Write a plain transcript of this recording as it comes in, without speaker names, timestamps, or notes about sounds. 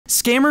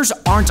Scammers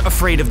aren't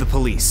afraid of the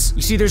police.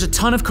 You see, there's a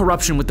ton of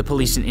corruption with the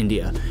police in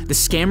India. The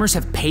scammers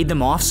have paid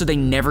them off so they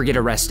never get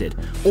arrested.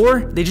 Or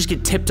they just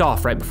get tipped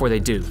off right before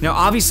they do. Now,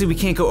 obviously we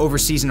can't go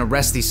overseas and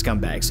arrest these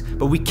scumbags,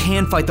 but we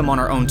can fight them on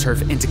our own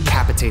turf and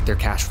decapitate their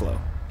cash flow.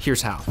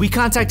 Here's how. We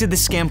contacted the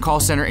scam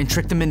call center and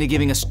tricked them into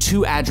giving us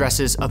 2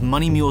 addresses of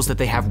money mules that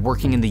they have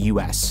working in the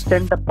US.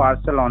 Send the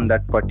parcel on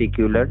that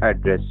particular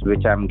address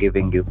which I'm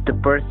giving you. The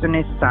person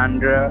is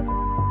Sandra.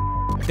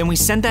 Then we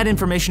sent that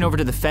information over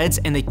to the feds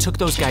and they took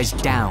those guys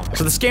down.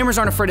 So the scammers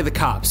aren't afraid of the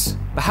cops.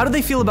 But how do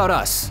they feel about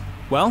us?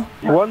 Well,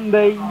 one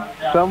day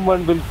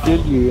someone will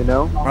kill you, you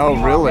know?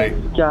 Oh, really?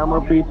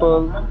 Scammer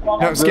people.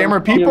 No,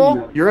 scammer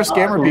people? You're a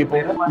scammer people.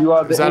 You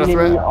are the Is that a enemy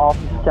threat? of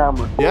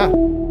scammers. Yeah.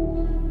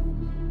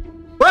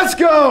 Let's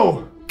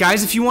go!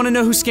 guys, if you want to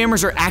know who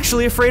scammers are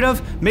actually afraid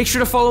of, make sure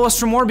to follow us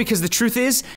for more because the truth is,